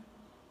proclaim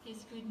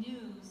his good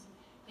news.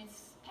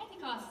 It's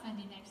Pentecost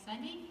Sunday next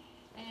Sunday,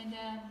 and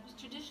it's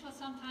traditional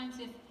sometimes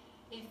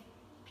if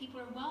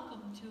people are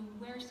welcome to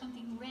wear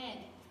something red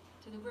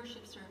to the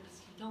worship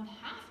service. You don't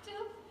have to,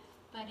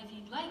 but if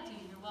you'd like to,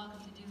 you're welcome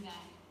to do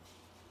that.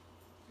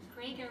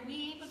 Craig, are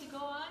we able to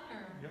go on,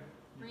 or Yep.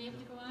 we're able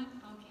to go on?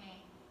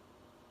 Okay.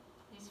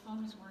 His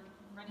phone is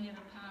running out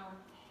of power.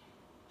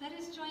 Let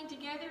us join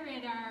together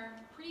in our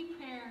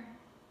pre-prayer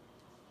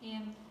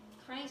hymn,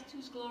 Christ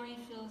whose glory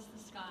fills the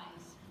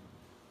skies.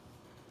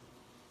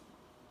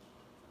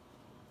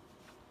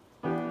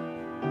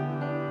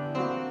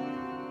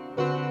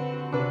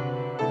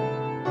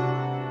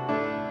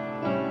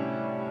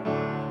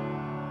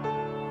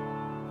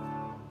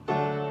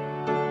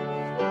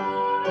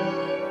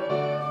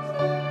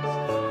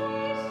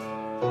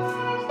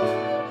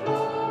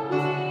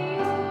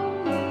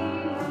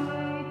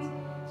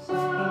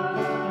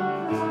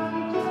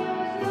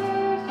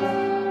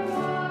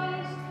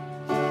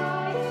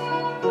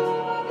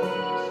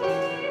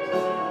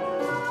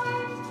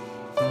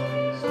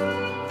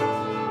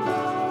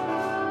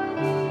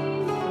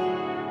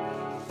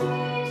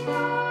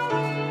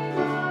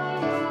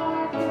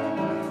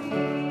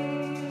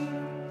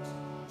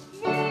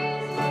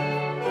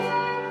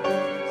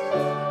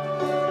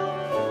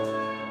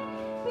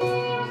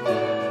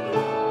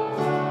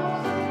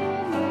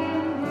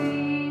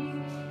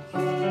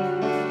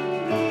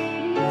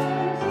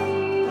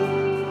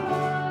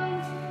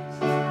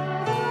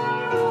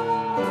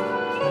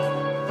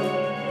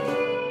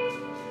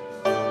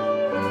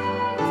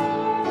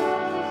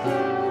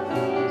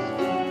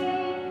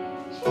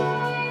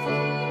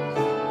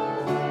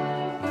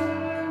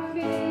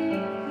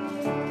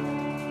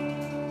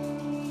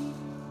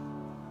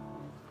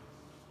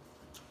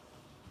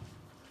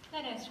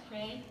 Let us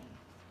pray.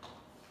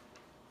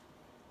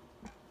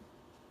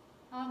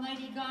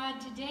 Almighty God,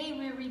 today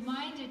we're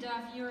reminded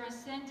of your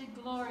ascended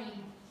glory.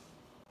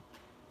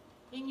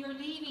 In your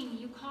leaving,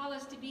 you call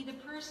us to be the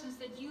persons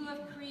that you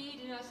have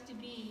created us to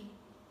be.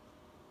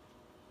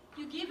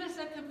 You give us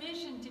a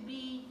commission to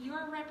be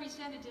your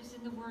representatives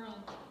in the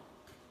world.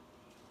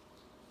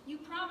 You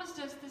promised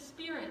us the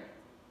Spirit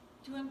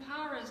to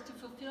empower us to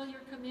fulfill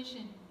your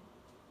commission.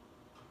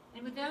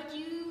 And without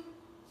you,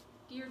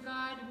 dear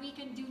God, we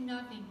can do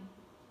nothing.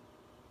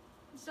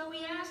 So we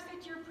ask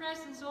that your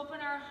presence open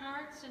our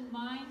hearts and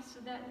minds so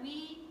that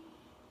we,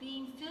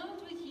 being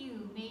filled with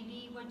you, may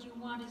be what you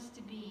want us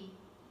to be.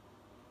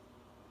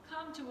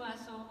 Come to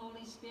us, O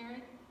Holy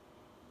Spirit,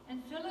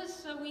 and fill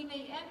us so we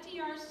may empty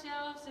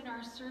ourselves in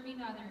our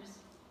serving others.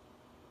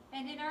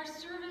 And in our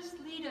service,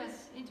 lead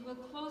us into a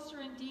closer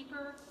and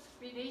deeper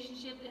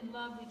relationship and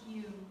love with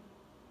you.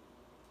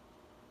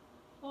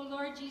 O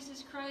Lord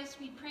Jesus Christ,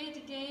 we pray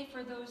today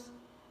for those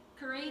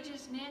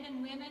courageous men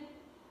and women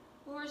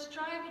who are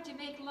striving to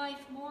make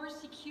life more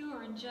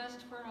secure and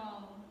just for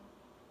all.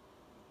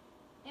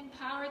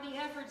 Empower the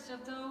efforts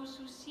of those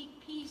who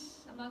seek peace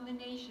among the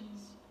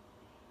nations,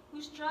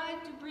 who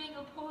strive to bring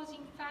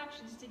opposing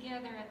factions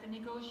together at the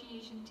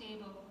negotiation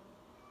table.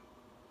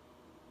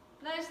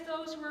 Bless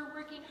those who are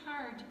working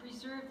hard to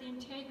preserve the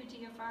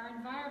integrity of our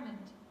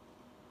environment,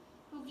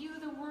 who view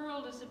the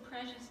world as a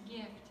precious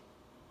gift.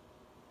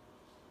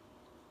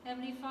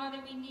 Heavenly Father,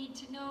 we need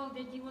to know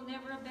that you will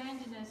never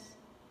abandon us,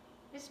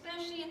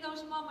 especially in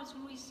those moments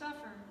when we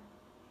suffer.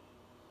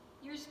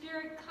 Your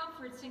Spirit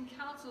comforts and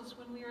counsels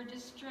when we are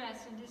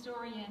distressed and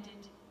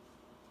disoriented.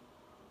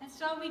 And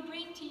so we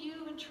bring to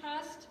you in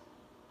trust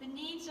the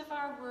needs of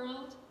our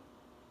world,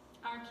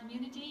 our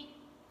community,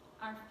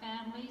 our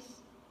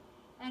families,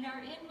 and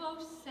our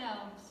inmost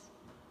selves.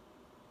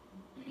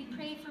 We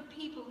pray for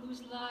people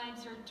whose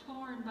lives are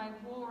torn by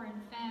war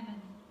and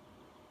famine,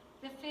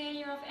 the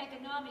failure of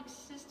economic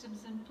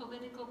systems and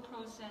political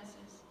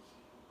processes.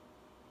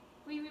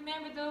 We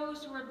remember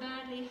those who are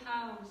badly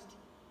housed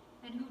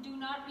and who do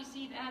not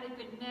receive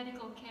adequate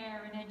medical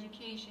care and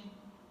education.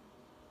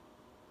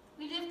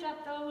 We lift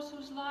up those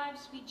whose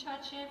lives we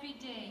touch every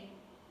day,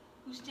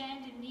 who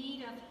stand in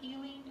need of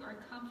healing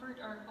or comfort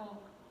or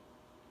hope.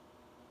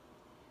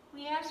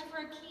 We ask for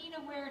a keen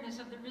awareness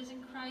of the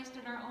risen Christ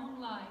in our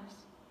own lives,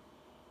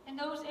 in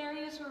those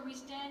areas where we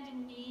stand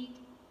in need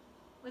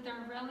with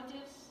our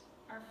relatives,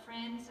 our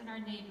friends, and our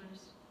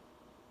neighbors.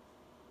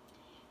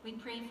 We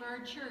pray for our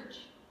church.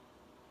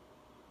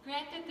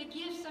 Grant that the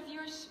gifts of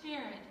your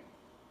Spirit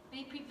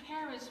may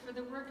prepare us for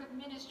the work of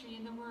ministry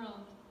in the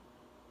world.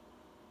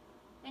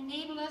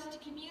 Enable us to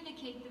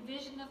communicate the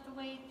vision of the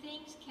way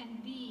things can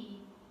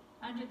be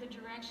under the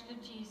direction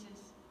of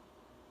Jesus.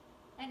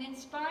 And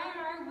inspire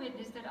our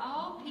witness that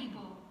all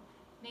people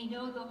may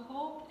know the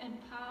hope and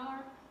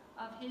power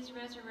of his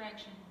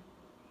resurrection.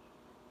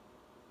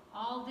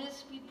 All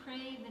this we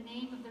pray in the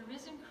name of the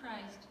risen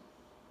Christ,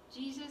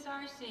 Jesus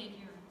our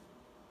Savior.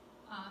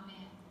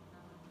 Amen.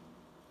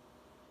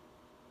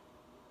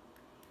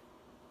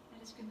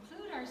 Let us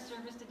conclude our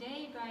service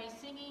today by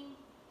singing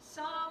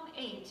Psalm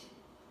 8,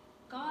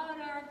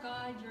 God our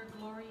God, your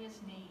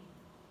glorious name.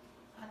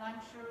 And I'm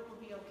sure it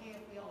would be okay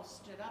if we all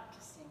stood up to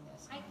sing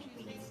this. I don't think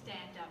you we can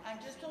stand up. And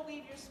just don't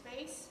leave your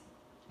space,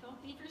 Don't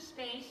leave your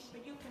space.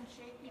 but you can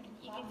shake You and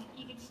can, you clap. can,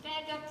 you can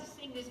stand up to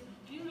sing this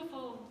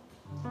beautiful,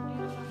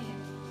 beautiful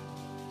hymn.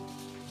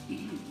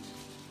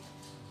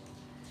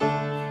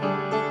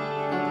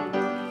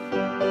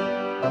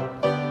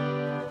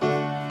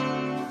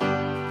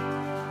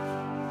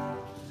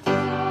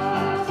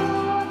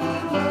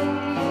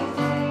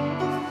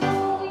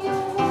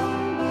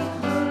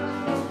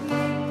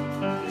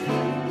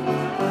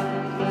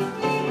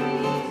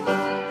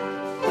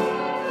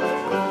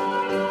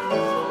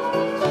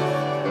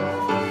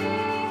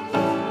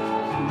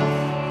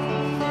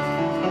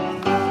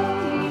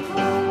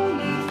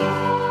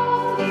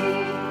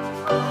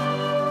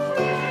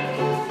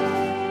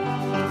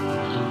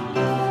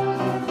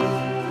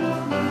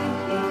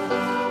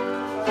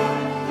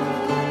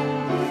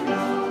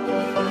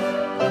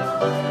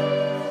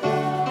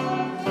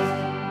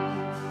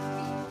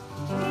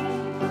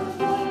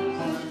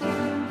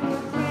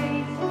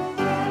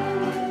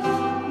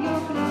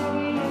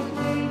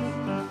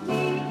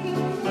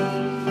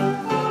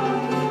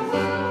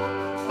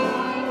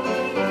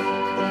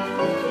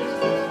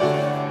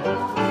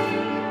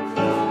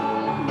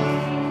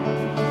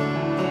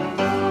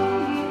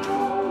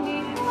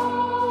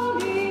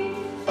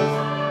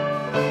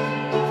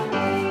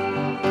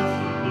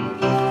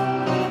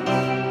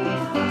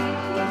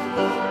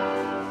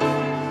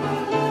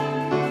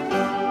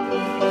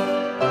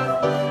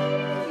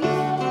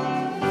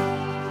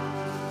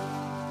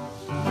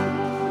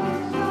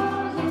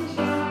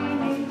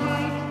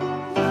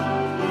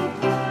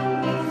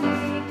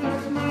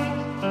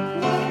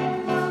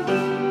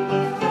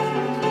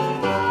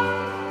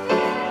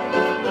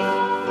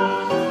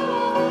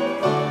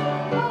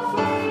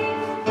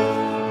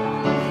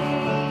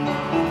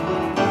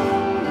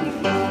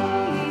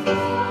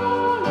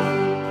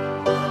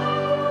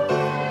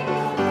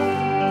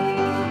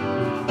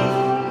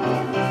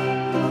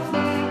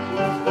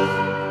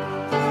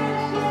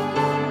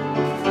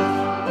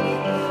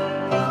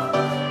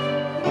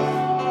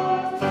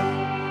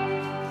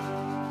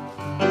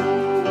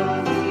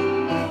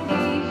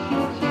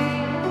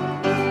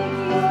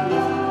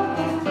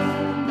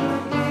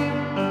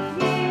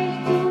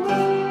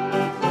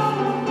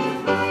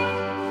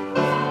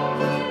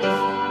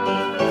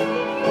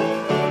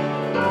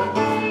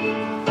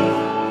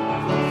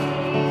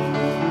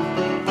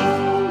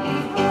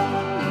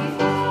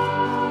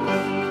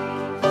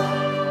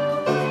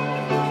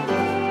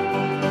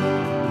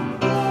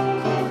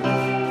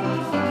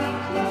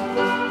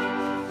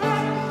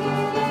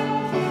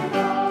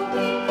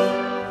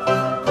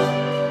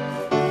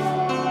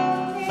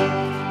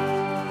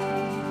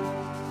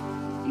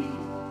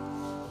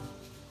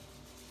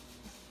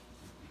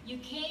 You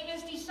came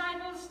as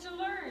disciples to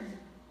learn,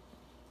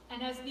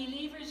 and as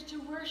believers to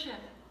worship.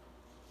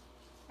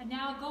 And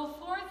now go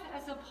forth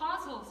as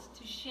apostles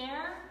to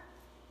share,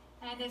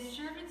 and as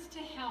servants to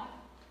help.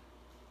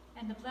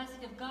 And the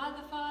blessing of God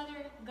the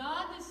Father,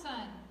 God the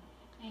Son,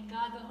 and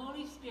God the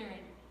Holy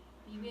Spirit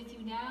be with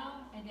you now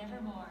and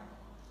evermore.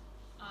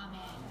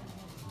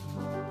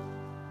 Amen.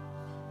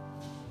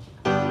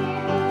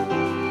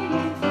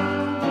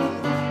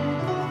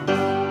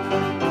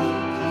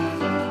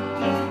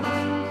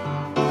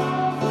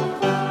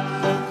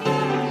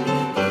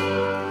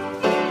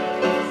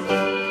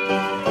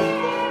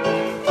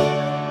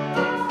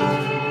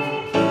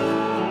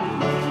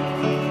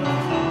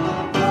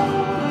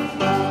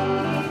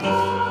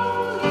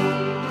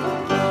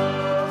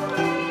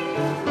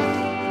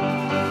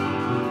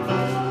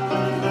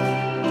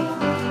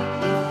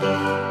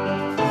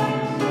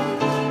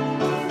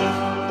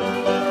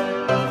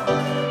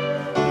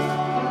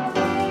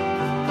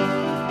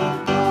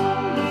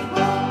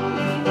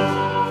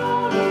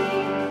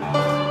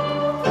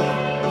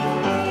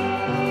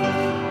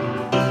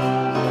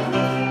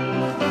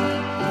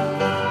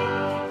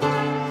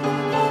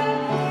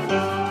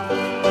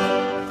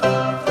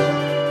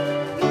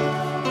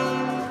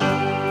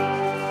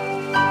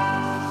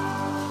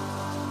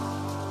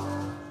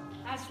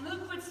 As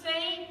Luke would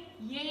say,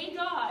 yay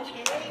God.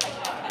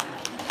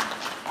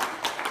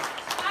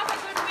 Have a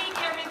good week,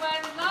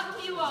 everyone. Love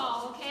you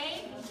all,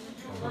 okay?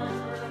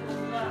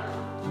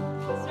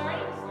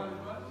 Sorry?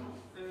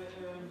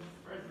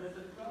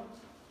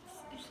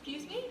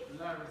 Excuse me?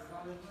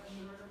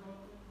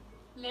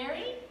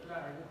 Larry?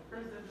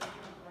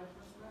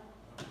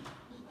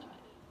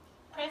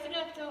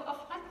 President of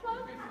what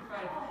club?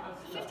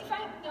 55?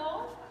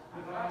 No.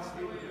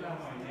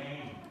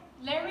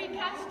 Larry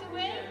passed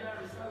away?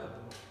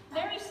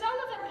 Larry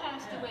Sullivan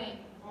passed away.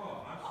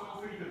 Oh, I'm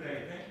so free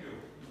today. Thank you.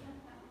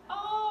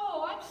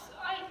 Oh,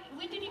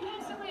 when did he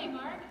pass away,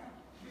 Mark?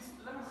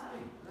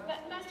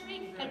 Last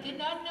week? I did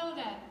not know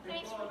that.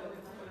 Thanks.